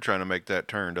turd trying to make that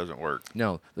turn doesn't work.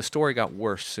 No, the story got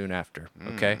worse soon after.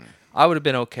 Mm. Okay, I would have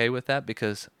been okay with that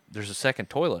because there's a second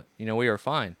toilet. We were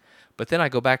fine. But then I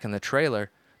go back in the trailer.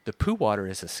 The poo water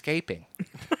is escaping.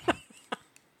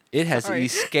 It has Sorry.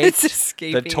 escaped It's the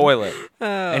escaping. toilet,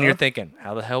 and you're thinking,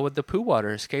 how the hell would the poo water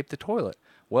escape the toilet?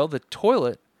 Well, the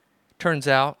toilet turns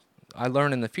out, I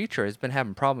learned in the future, has been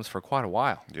having problems for quite a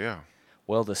while. Yeah.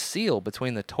 Well, the seal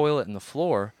between the toilet and the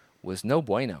floor was no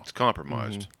bueno. It's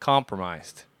compromised.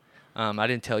 Compromised. I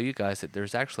didn't tell you guys that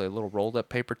there's actually a little rolled up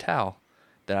paper towel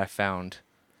that I found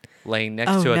laying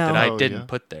next Oh, to it that I no. Oh, didn't yeah.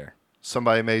 put there.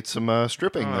 Somebody made some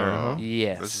stripping there, huh?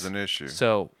 Yes. This is an issue.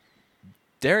 So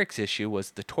Derek's issue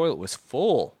was the toilet was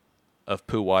full of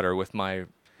poo water with my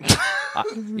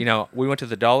we went to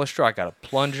the dollar store. I got a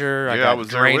plunger. I Yeah, got I was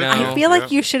there with Drano. you. I feel like Yeah.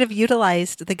 you should have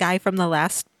utilized the guy from the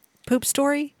last poop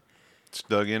story. It's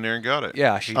dug in there and got it.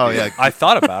 Yeah, Oh, yeah. I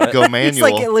thought about it. Go It's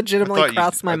manual. like it legitimately I thought you-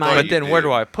 crossed my I thought mind. But you then where did.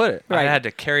 do I put it? Right. I had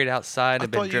to carry it outside. I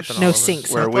It'd been thought you dripping s- No all over.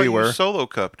 sinks. Where I we thought you were. solo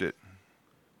cupped it.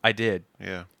 I did.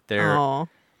 Yeah. There. Oh,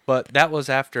 But that was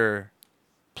after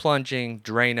plunging,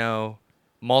 Drano,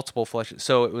 multiple flushes.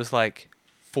 So it was like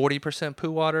 40%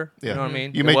 poo water. Yeah. You know what I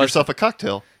mean? You It made wasn't- yourself a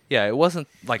cocktail. Yeah, it wasn't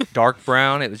like dark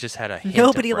brown. It was just had a hint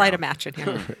nobody of light a brown. match in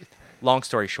here. Long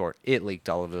story short, it leaked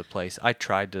all over the place. I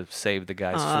tried to save the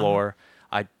guy's floor.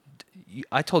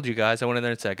 I told you guys, I went in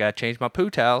there and said, I got to change my poo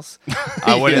towels.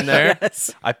 I went in there.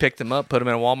 Yes. I picked them up, put them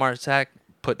in a Walmart sack,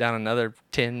 put down another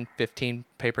 10, 15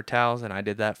 paper towels, and I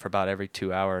did that for about every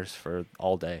 2 hours for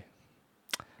all day.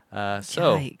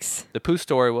 So Yikes. the poo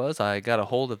story was I got a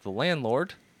hold of the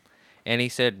landlord, and he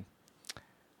said,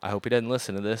 I hope he doesn't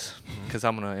listen to this because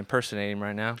I'm going to impersonate him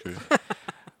right now.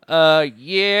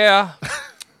 Yeah,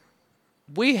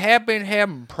 we have been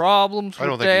having problems with I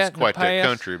don't that think he's in the quite that past.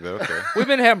 country, but okay. We've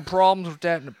been having problems with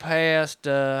that in the past.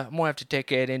 I'm going to have to take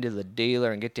that into the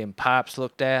dealer and get them pipes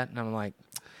looked at. And I'm like,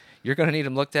 You're going to need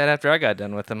them looked at after I got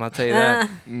done with them. I'll tell you that.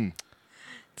 It's a good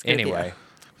Anyway,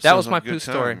 that Sounds was my like a poo good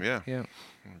story. time, yeah. Yeah.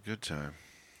 Good time.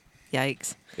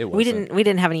 Yikes. It We wasn't.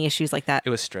 didn't have any issues like that. It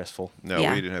was stressful. No,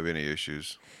 Yeah. we didn't have any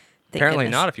issues. Thank Apparently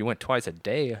goodness. not if you went twice a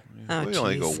day. Oh, We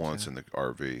only go jeez. once in the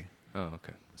RV. Oh,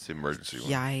 okay. It's the emergency one.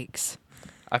 Yikes.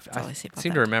 I all I say about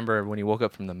seem that. to remember when you woke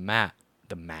up from the map.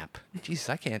 Jesus,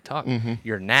 I can't talk.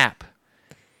 Your nap.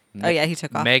 Oh, yeah, he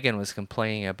took off. Megan was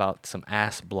complaining about some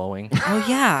ass blowing. Oh,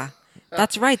 yeah.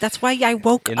 That's right. That's why I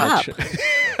woke in the up.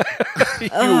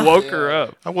 you woke her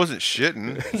up. I wasn't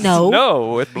shitting. No.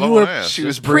 No, with Blowing were- ass. She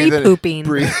was breathing. Pre-pooping.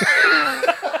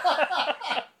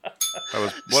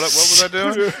 What was I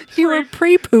doing? You were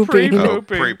pre-pooping. Oh,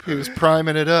 Pooping. pre-poop. He was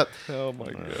priming it up. Oh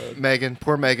my god. Megan,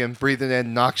 poor Megan, breathing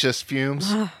in noxious fumes.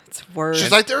 Oh, it's worse.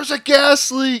 She's like, "There's a gas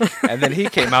leak." And then he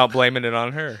came out blaming it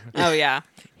on her. Oh, yeah.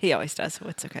 He always does. So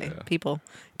it's okay. People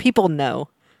know.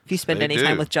 If you spend They any do.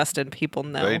 time with Justin, people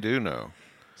know. They do know.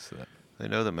 So, They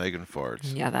know that Megan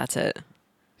farts. Yeah, that's it.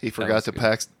 He forgot to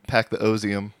pack the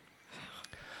Ozium.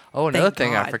 oh, another Thank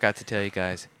thing I God. forgot to tell you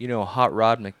guys. You know, Hot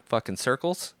Rod McFucking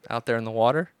Circles out there in the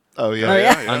water Oh yeah. Oh,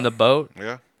 yeah. on the boat.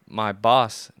 Yeah. My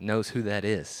boss knows who that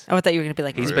is. Oh, I thought you were going to be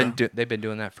like, He's yeah. been they've been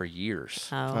doing that for years.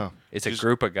 Oh. It's a Just-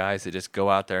 group of guys that just go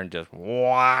out there and just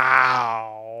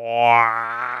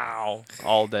wow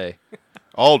all day.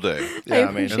 All day. Yeah, I mean,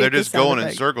 appreciate And they're the just sound going in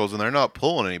effect. circles, and they're not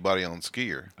pulling anybody on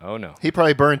skier. Oh no. he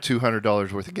probably burned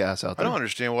 $200 worth of gas out I there. don't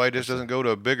understand why he just doesn't go to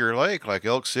a bigger lake. Like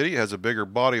Elk City has a bigger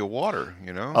body of water,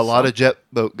 you know? A lot of jet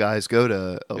boat guys go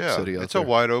to Elk yeah, City. Out it's there. a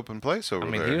wide open place over I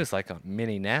mean, there. he was like a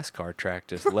mini NASCAR track,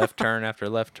 just left turn after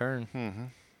left turn. Mm-hmm.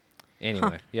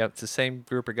 Anyway, yeah, it's the same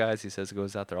group of guys. He says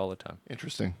goes out there all the time.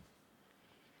 Interesting.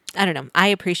 I don't know. I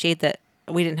appreciate that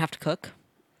we didn't have to cook.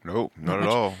 Nope, not at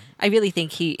much. all. I really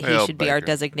think he Well, should be our Baker.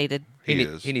 designated. He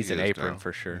is. needs an is apron now.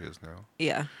 for sure. He is now.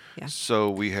 Yeah. Yeah.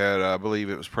 So we had, I believe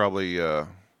it was probably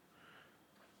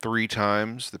 3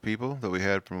 times the people that we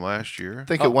had from last year. I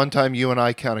think at one time you and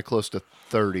I counted close to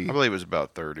 30. I believe it was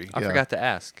about 30. I Yeah. forgot to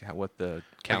ask what the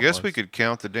I count guess was. we could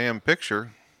count the damn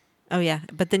picture. Oh, yeah.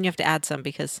 But then you have to add some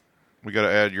because We got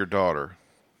to add your daughter.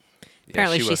 Yeah,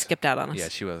 apparently she was- skipped out on us. Yeah,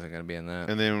 she wasn't going to be in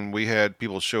that. And then we had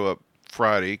people show up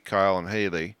Friday, Kyle and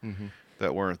Haley, Mm-hmm.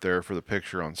 that weren't there for the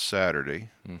picture on Saturday.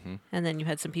 And then you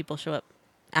had some people show up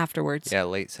afterwards. Yeah,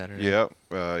 late Saturday. Yep.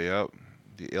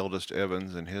 The eldest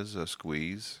Evans and his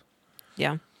squeeze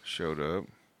Yeah. showed up.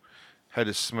 Had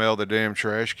to smell the damn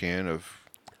trash can of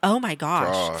Oh, my gosh.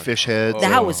 God. Fish heads.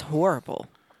 That was horrible.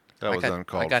 That was I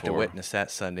uncalled got for. to witness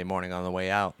that Sunday morning on the way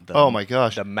out. Oh, my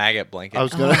gosh. The maggot blanket. I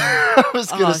was gonna, I was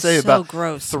gonna Oh, say so about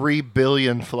gross. 3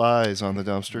 billion flies on the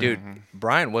dumpster. Dude,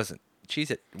 Brian wasn't.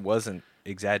 Cheez-It wasn't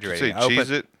Did exaggerating. you say cheese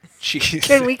it? Cheese.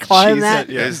 Can we call him that?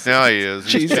 Yes, now he is.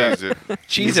 He's Cheese cheese it.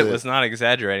 Cheez-It was not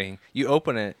exaggerating. You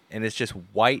open it and it's just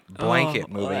white blanket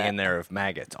Oh, moving bleh. in there of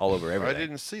maggots all over I everything.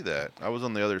 didn't see that. I was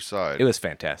on the other side. It was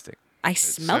fantastic. I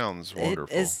smelled sounds it.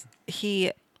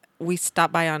 wonderful. We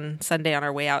stopped by on Sunday on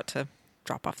our way out to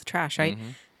drop off the trash, right?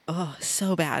 Oh,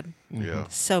 so bad. Yeah,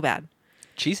 So bad.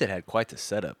 Cheez-It had quite the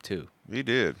setup too. he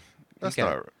did. That's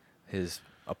got- not. His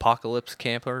apocalypse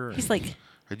camper. He's like,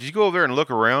 Did you go over there and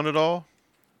look around at all?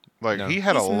 Like No. he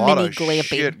had a He's lot mini of glamping.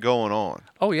 shit going on.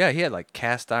 Oh yeah, he had like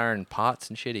cast iron pots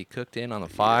and shit he cooked in on the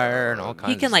fire and all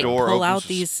kinds can, of like, stuff. Door pull opens out with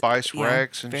these- spice yeah,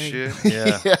 racks and very- shit.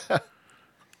 Yeah.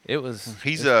 It was.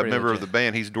 He's it was a pretty member of legit. the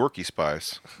band. He's Dorky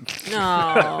Spice.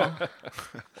 no.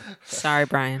 Sorry,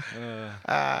 Brian.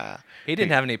 He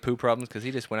didn't have any poo problems because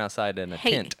he just went outside in a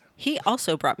Hey, tent. he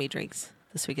also brought me drinks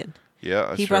this weekend. Yeah,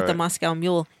 that's He brought the right. Moscow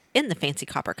Mule in the fancy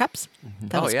copper cups.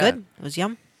 That Oh, was yeah. good. It was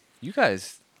yum. You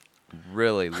guys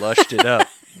really lushed it up.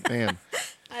 Man.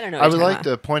 I don't know. I would like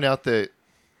to point out that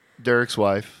Derek's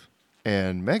wife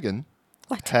and Megan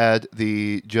What? had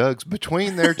the jugs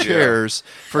between their chairs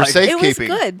for Like- It was safekeeping.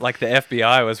 good. Like the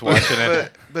FBI was watching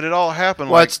it. But it all happened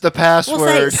What's the Well, say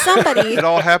password? somebody it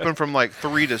all happened from like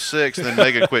 3 to 6, and then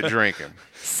Megan quit drinking.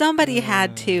 somebody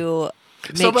had to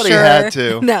make Somebody sure. had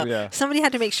to. No, Yeah. somebody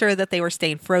had to make sure that they were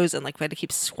staying frozen. Like we had to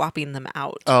keep swapping them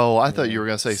out. Oh, I thought you were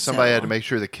going to say somebody had to So- make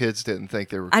sure the kids didn't think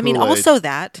they were I mean, Kool-Aid. also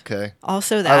that. Okay.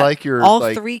 Also that. I like your all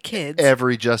like, 3 kids.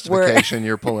 every justification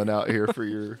you're pulling out here for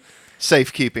your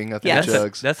safekeeping of Yeah. the That's,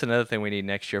 jugs. that's another thing we need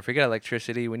next year. If we get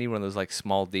electricity, we need one of those like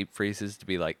small deep freezes to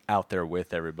be like out there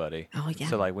with everybody. Oh, yeah.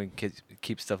 So like we can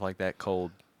keep stuff like that cold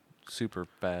super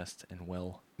fast and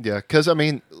well. Yeah, because I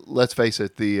mean, let's face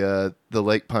it, the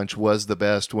Lake Punch was the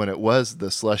best when it was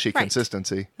the slushy Right.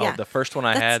 consistency. Yeah. Oh, the first one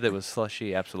I That's- had that was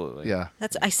slushy, absolutely. Yeah.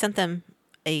 I sent them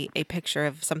a picture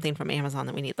of something from Amazon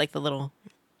that we need, like the little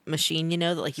machine,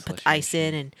 that like you put the Slushy ice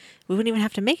in, and we wouldn't even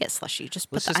have to make it slushy.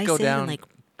 Just put Let's the just ice go in down, and like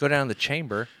go down to the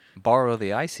chamber borrow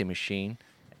the icy machine,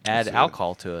 add That's it.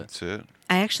 alcohol to it. That's it.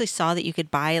 I actually saw that you could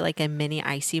buy like a mini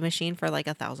icy machine for like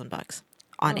 $1,000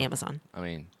 on Amazon, I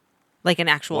mean, like an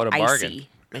actual What a bargain. icy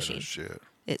That machine. is shit.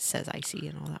 It says icy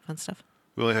and all that fun stuff.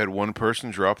 We only had one person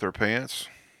drop their pants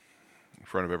in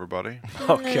front of everybody.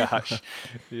 oh gosh,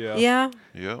 yeah. Yeah.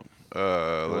 Yep.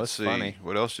 that's Let's see. funny.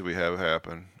 What else did we have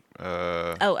happen?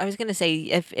 Oh, I was gonna say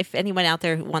if anyone out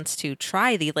there wants to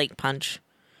try the lake punch,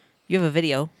 you have a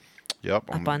video Yep.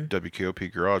 Up On on-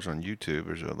 WKOP Garage on YouTube,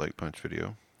 there's a lake punch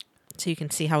video. so you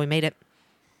can see how we made it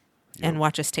and Yep.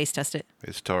 watch us taste test it.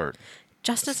 It's tart.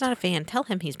 Justin's not a fan. Tell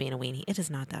him he's being a weenie. It is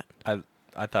not that.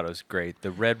 I thought it was great. The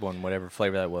red one, whatever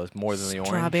flavor that was, more than the orange.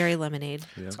 Strawberry lemonade.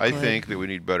 Yeah. It's I good. think that we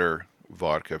need better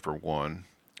vodka for one.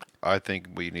 I think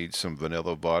we need some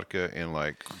vanilla vodka and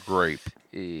like grape.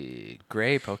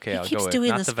 Grape. Okay, He I'll keeps go with doing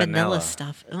not this the vanilla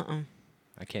stuff.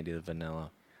 I can't do the vanilla.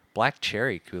 Black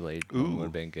cherry Kool-Aid Ooh. would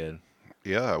have been good.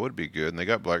 Yeah, that would be good. And they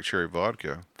got black cherry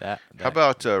vodka. That How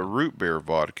about root beer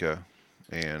vodka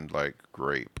and like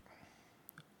grape?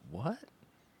 what?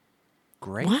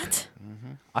 Grape? What?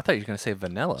 I thought you were gonna say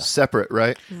vanilla. Separate,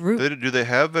 right? Root? Do they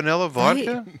have vanilla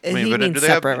vodka? He means do they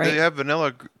separate, have right? do they have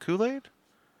vanilla Kool-Aid?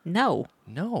 No.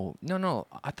 No.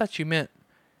 I thought you meant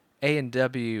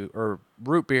A&W or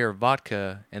root beer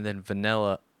vodka and then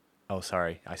vanilla. Oh,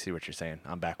 sorry. I see what you're saying.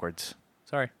 I'm backwards.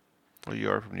 Sorry. Well, you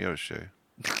are from Yoshi.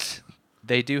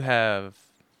 They do have.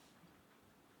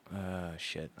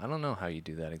 Shit. I don't know how you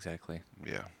do that exactly.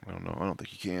 Yeah, I don't know. I don't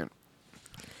think you can.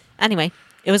 Anyway,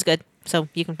 it was good. So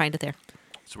you can find it there.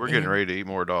 So we're getting Yeah. ready to eat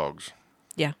more dogs.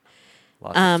 Yeah.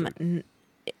 Lots of food.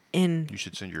 In You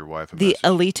should send your wife a the message.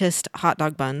 elitist hot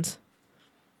dog buns,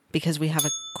 because we have a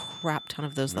crap ton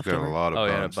of those We've left got a over. lot of Oh,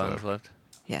 yeah, buns buns left. left.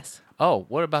 Yes. Oh,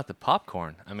 what about the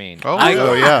popcorn? I mean, Oh, I, yeah.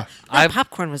 Oh yeah. That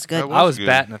popcorn was good. That I was good.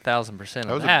 batting 1,000% That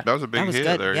on was that. that was a big was hit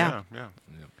good, there. yeah. Yeah.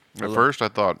 At first, I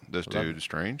thought this dude is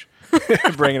strange,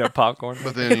 Bringing up popcorn.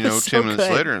 but then It was 10 so minutes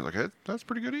good. later, it's like hey, that's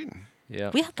pretty good eating. Yeah.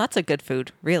 We had lots of good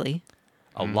food, really.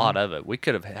 A lot of it. We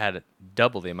could have had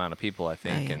double the amount of people, I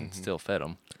think, yeah. and still fed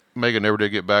them. Megan never did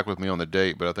get back with me on the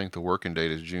date, but I think the working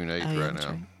date is June 8th Oh, yeah, right that's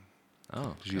now. right.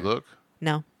 Oh, Did you okay. look?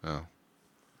 No. Oh. Yeah,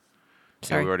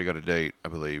 Sorry. we already got a date, I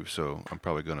believe, so I'm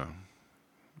probably going to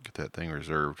get that thing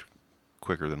reserved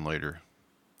quicker than later.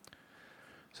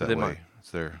 So that Then way,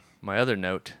 it's there. My other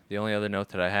note, the only other note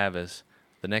that I have is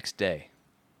the next day.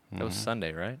 That was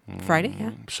Sunday, right? Friday?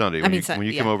 Yeah. Sunday, I when, mean, you, when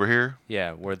you yeah. come over here,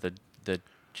 Yeah, where the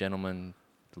gentleman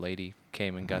lady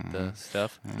came and got the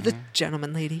stuff. The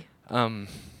gentleman lady.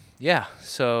 Yeah,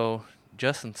 so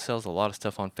Justin sells a lot of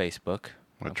stuff on Facebook.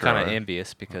 I I'm kind of try.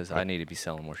 envious because I need to be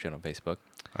selling more shit on Facebook.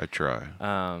 I try.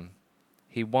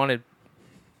 He wanted.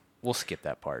 We'll skip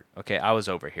that part. Okay, I was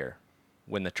over here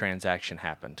when the transaction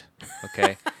happened.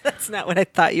 Okay. That's not what I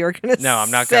thought you were going to say. No, I'm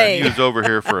not gonna He was over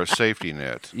here for a safety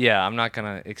net. Yeah, I'm not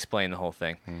gonna explain the whole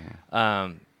thing.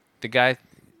 The guy,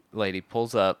 lady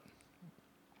pulls up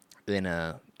in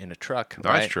a truck.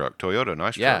 Nice right? truck, Toyota,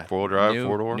 nice Yeah, truck, 4-wheel drive, new,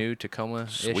 4-door. new Tacoma.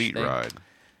 Sweet ride.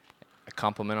 A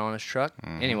compliment on his truck.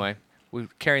 Anyway, we're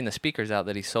carrying the speakers out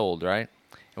that he sold, right?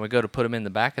 And we go to put them in the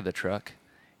back of the truck,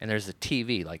 and there's a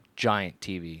TV, like giant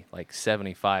TV, like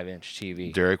 75-inch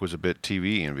TV. Derek was a bit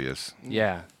TV envious.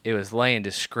 Yeah, it was laying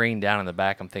just screened down in the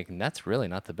back. I'm thinking that's really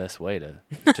not the best way to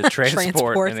transport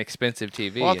Transport. an expensive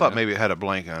TV. Well, I you thought know? maybe it had a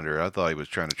blank under it. I thought he was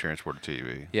trying to transport a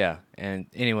TV. Yeah, and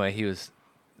anyway, he was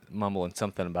mumbling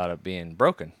something about it being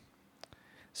broken.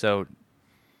 So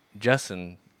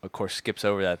Justin, of course, skips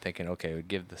over that, thinking, okay, we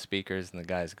give the speakers and the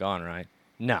guy's gone, right?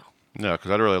 No. No,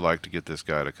 because I'd really like to get this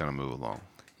guy to kind of move along.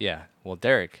 Yeah. Well,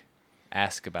 Derek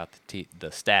asked about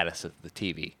the status of the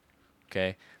TV.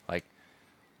 Okay, like,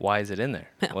 why is it in there?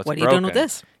 What's What are you doing with broken?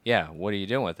 this? Yeah. What are you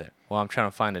doing with it? Well, I'm trying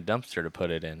to find a dumpster to put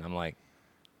it in. I'm like,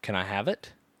 can I have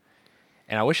it?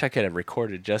 And I wish I could have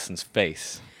recorded Justin's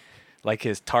face. Like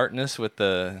his tartness with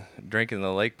the drinking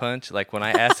the lake punch. Like when I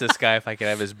asked this guy if I could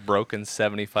have his broken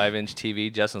 75-inch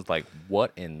TV, Justin's like,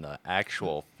 "What in the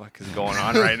actual fuck is going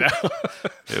on right now?"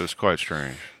 It was quite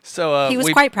strange. So He was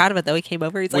quite proud of it, though. He came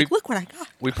over. He's like, we- look what I got.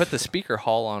 we put the speaker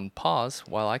haul on pause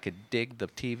while I could dig the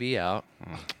TV out,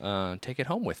 take it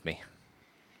home with me.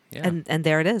 Yeah, And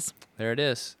there it is. there it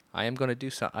is. I am going to do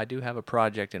so. I do have a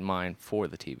project in mind for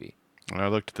the TV. When I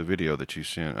looked at the video that you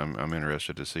sent, I'm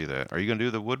interested to see that. Are you going to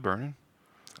do the wood burning?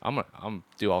 I'm gonna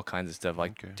do all kinds of stuff.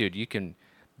 Like, Okay. dude, you can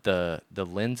the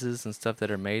lenses and stuff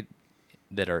that are made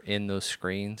that are in those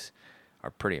screens are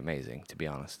pretty amazing, to be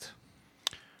honest.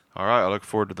 All right, I look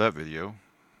forward to that video.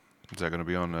 Is that going to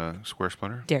be on Square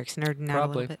Splinter? Derek's nerding out a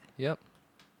Probably. little bit. Yep.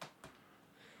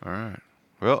 All right.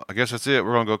 Well, I guess that's it.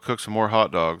 We're going to go cook some more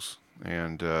hot dogs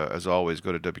And as always,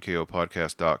 go to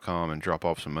WKOpodcast.com and drop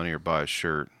off some money or buy a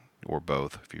shirt, or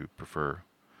both if you prefer.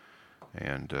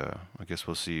 And I guess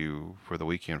we'll see you for the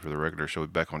weekend for the regular show. We'll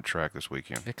be back on track this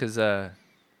weekend. Because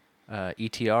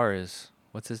ETR is,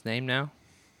 what's his name now?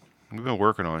 We've been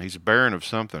working on it. He's a baron of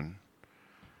something.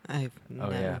 I've Oh,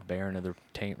 yeah, Baron of the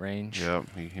Taint Range. Yep,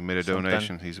 he made a Something.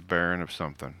 donation. He's a baron of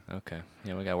something. Okay.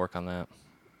 Yeah, we got to work on that.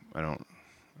 I don't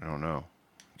know.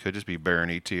 Could just be Baron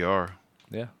ETR.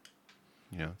 Yeah.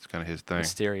 You know, it's kind of his thing.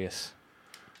 Mysterious.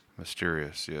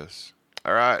 Mysterious, yes.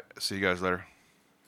 All right. See you guys later.